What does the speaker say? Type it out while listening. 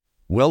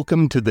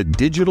Welcome to the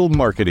digital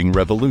marketing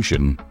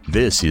revolution.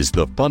 This is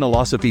the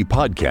Funnelosophy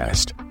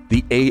Podcast,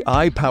 the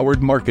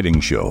AI-powered marketing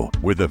show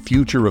where the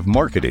future of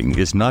marketing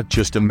is not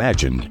just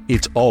imagined,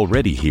 it's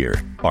already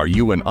here. Are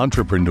you an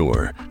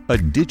entrepreneur, a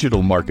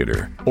digital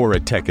marketer, or a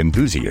tech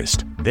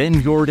enthusiast?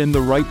 Then you're in the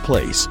right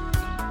place.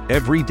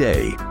 Every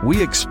day,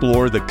 we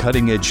explore the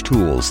cutting-edge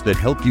tools that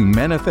help you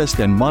manifest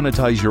and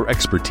monetize your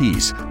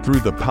expertise through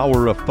the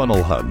power of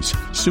funnel hubs,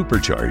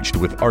 supercharged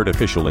with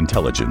artificial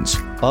intelligence.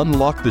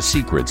 Unlock the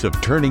secrets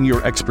of turning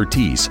your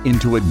expertise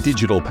into a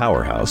digital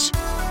powerhouse.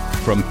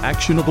 From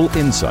actionable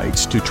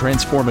insights to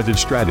transformative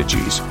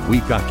strategies,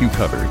 we've got you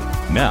covered.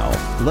 Now,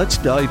 let's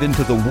dive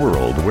into the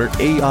world where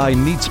AI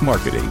meets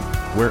marketing,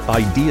 where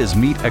ideas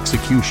meet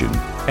execution,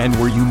 and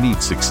where you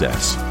meet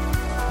success.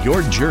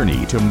 Your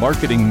journey to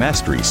marketing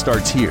mastery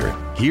starts here.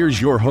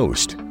 Here's your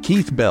host,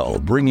 Keith Bell,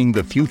 bringing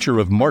the future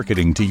of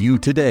marketing to you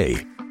today.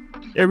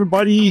 Hey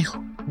everybody,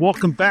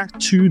 welcome back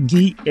to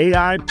the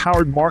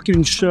AI-powered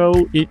marketing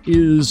show. It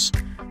is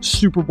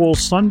Super Bowl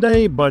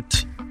Sunday,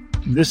 but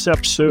this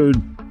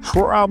episode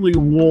probably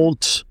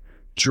won't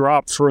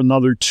drop for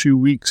another 2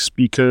 weeks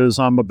because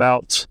I'm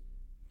about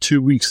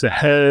 2 weeks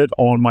ahead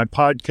on my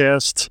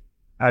podcast.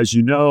 As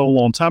you know, a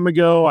long time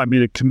ago, I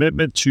made a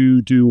commitment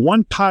to do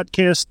one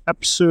podcast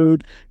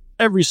episode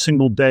every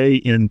single day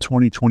in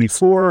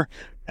 2024,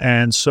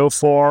 and so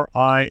far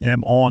I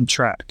am on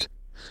track.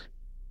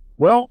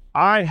 Well,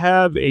 I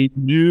have a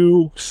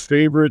new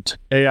favorite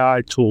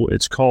AI tool.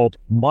 It's called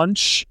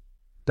Munch.AI.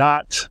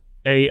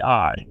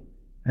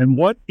 And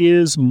what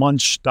is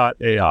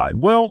Munch.AI?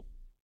 Well,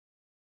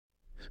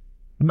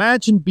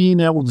 imagine being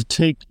able to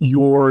take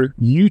your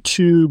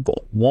YouTube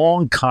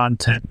long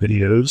content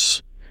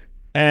videos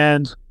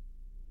and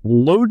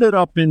load it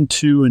up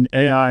into an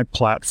AI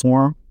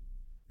platform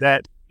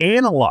that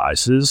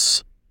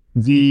analyzes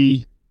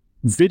the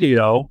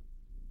video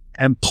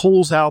and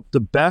pulls out the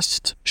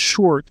best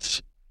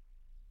shorts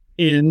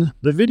in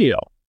the video.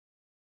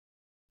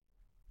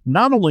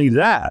 Not only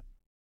that,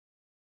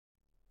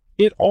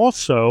 it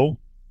also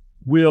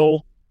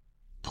will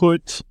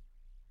put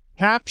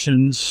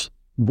captions,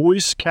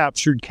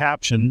 voice-captured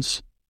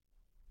captions,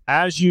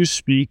 as you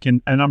speak,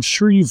 and I'm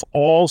sure you've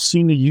all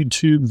seen the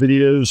YouTube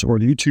videos or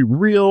the YouTube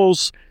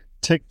Reels,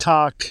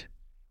 TikTok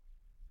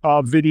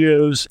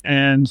videos,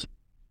 and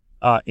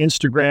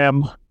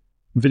Instagram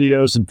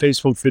videos and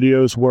Facebook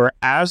videos where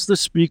as the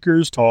speaker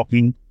is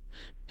talking,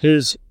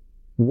 his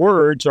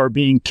words are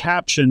being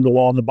captioned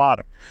along the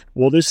bottom.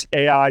 Well, this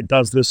AI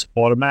does this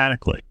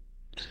automatically.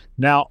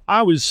 Now,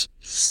 I was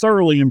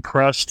thoroughly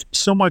impressed,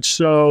 so much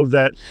so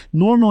that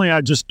normally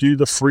I just do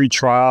the free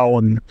trial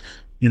and,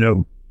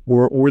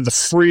 or the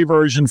free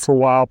version for a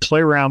while, play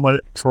around with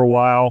it for a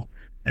while,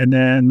 and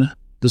then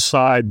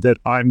decide that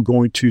I'm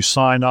going to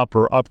sign up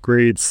or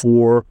upgrade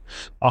for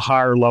a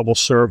higher level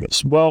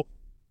service. Well,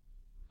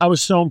 I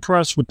was so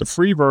impressed with the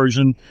free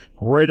version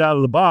right out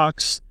of the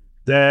box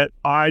that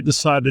I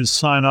decided to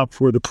sign up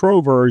for the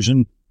pro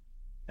version.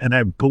 And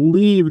I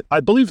believe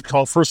it's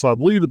called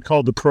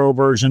the pro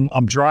version.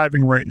 I'm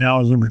driving right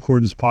now as I'm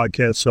recording this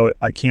podcast, so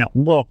I can't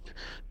look,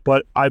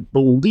 but I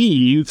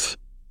believe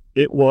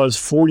it was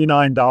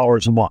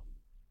 $49 a month.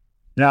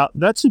 Now,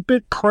 that's a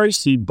bit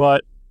pricey,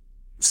 but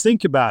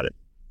think about it.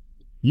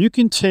 You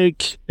can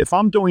take, if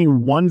I'm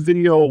doing one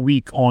video a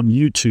week on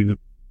YouTube,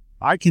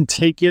 I can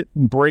take it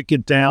and break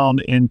it down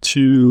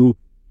into,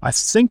 I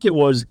think it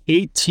was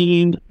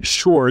 18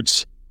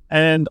 shorts.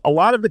 And a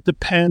lot of it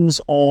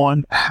depends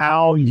on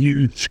how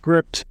you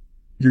script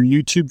your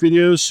YouTube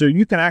videos. So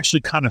you can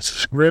actually kind of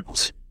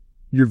script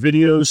your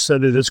videos so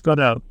that it's going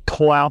to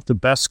pull out the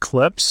best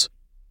clips.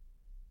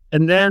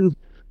 And then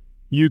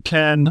you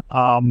can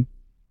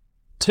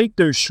take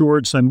those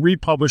shorts and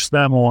republish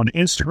them on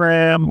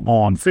Instagram,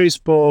 on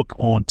Facebook,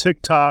 on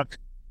TikTok,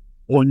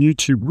 on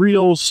YouTube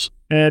Reels.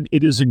 And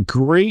it is a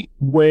great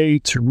way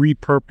to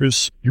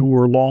repurpose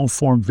your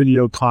long-form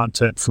video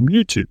content from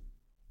YouTube.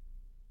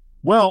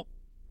 Well,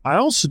 I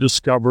also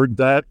discovered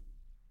that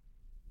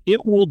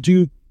it will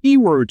do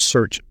keyword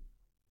searching,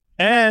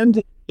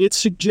 and it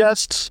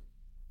suggests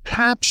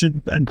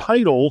captions and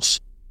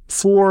titles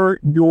for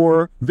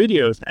your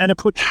videos, and it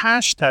put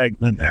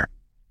hashtags in there.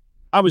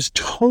 I was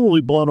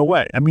totally blown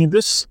away. I mean,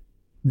 this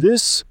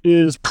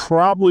is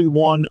probably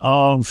one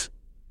of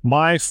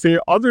my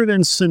favorite, other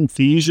than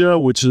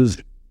Synthesia, which is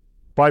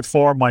by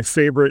far my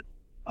favorite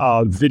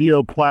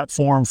video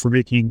platform for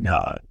making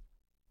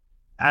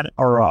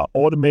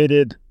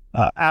automated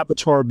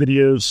avatar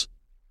videos.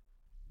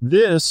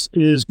 This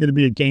is going to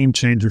be a game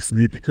changer for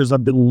me because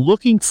I've been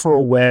looking for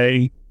a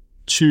way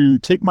to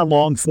take my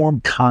long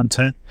form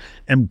content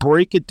and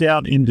break it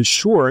down into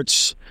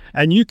shorts.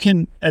 And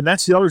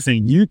that's the other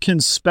thing, you can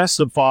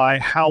specify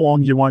how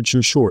long you want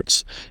your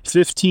shorts.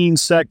 15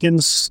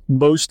 seconds,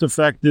 most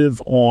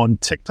effective on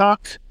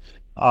TikTok.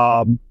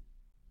 30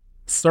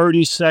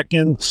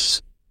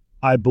 seconds,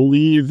 I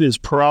believe, is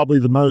probably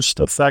the most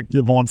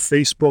effective on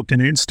Facebook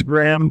and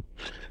Instagram.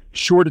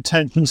 short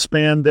attention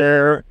span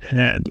there,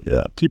 and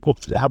people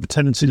have a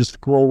tendency to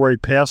scroll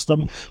right past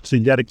them. So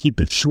you got to keep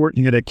it short.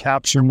 You got to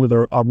capture them with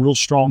a real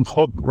strong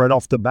hook right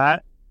off the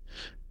bat.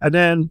 And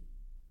then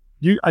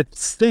I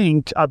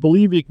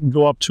believe you can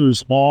go up to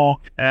as long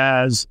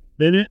as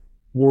a minute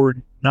or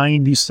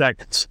 90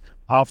 seconds.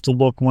 I'll have to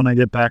look when I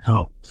get back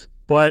home.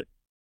 But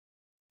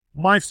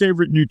my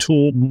favorite new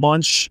tool,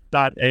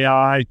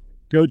 Munch.AI,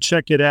 go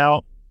check it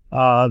out.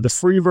 The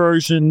free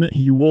version,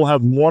 you will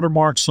have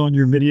watermarks on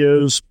your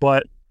videos,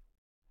 but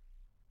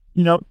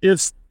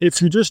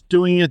if you're just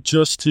doing it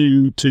just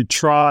to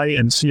try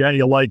and see how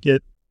you like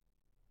it,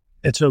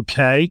 it's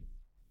okay.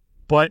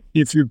 But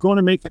if you're going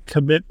to make a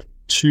commitment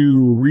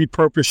to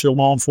repurpose your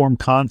long-form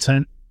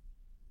content,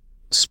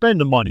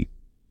 spend the money.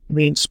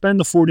 Spend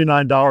the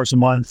 $49 a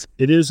month.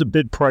 It is a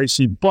bit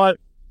pricey, but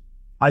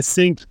I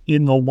think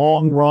in the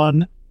long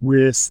run,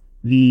 with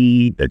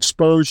the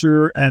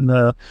exposure and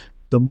the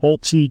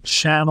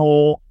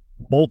multi-channel,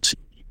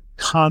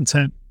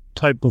 multi-content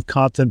type of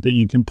content that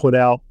you can put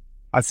out,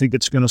 I think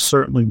it's going to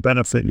certainly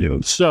benefit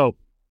you. So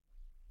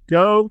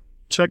go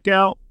check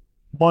out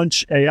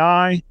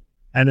Munch.AI.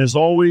 And as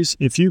always,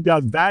 if you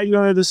got value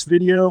out of this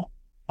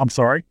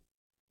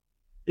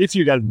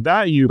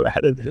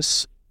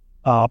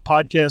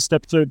podcast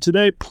episode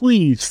today,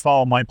 please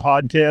follow my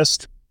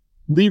podcast.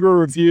 Leave a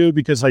review,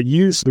 because I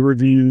use the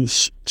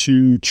reviews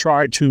to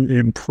try to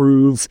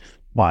improve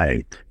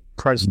my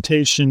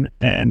presentation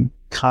and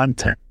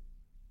content.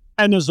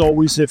 And as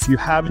always, if you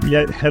haven't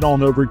yet, head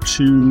on over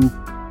to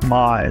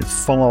my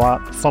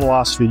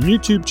Funnelosophy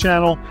YouTube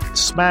channel,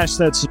 smash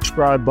that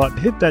subscribe button,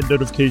 hit that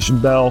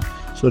notification bell,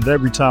 so that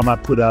every time I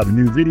put out a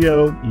new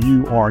video,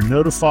 you are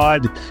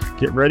notified.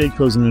 Get ready,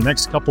 because in the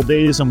next couple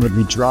days, I'm going to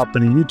be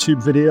dropping a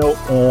YouTube video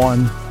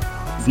on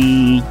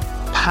the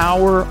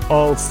power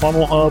of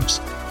funnel hubs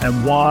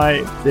and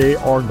why they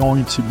are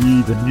going to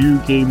be the new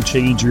game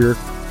changer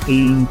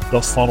in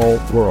the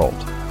funnel world.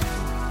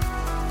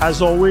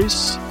 As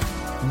always,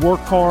 work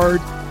hard,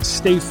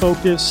 stay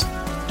focused,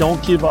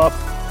 don't give up.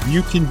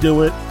 You can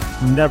do it.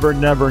 Never,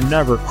 never,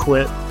 never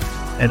quit.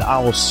 And I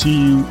will see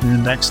you in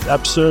the next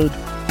episode.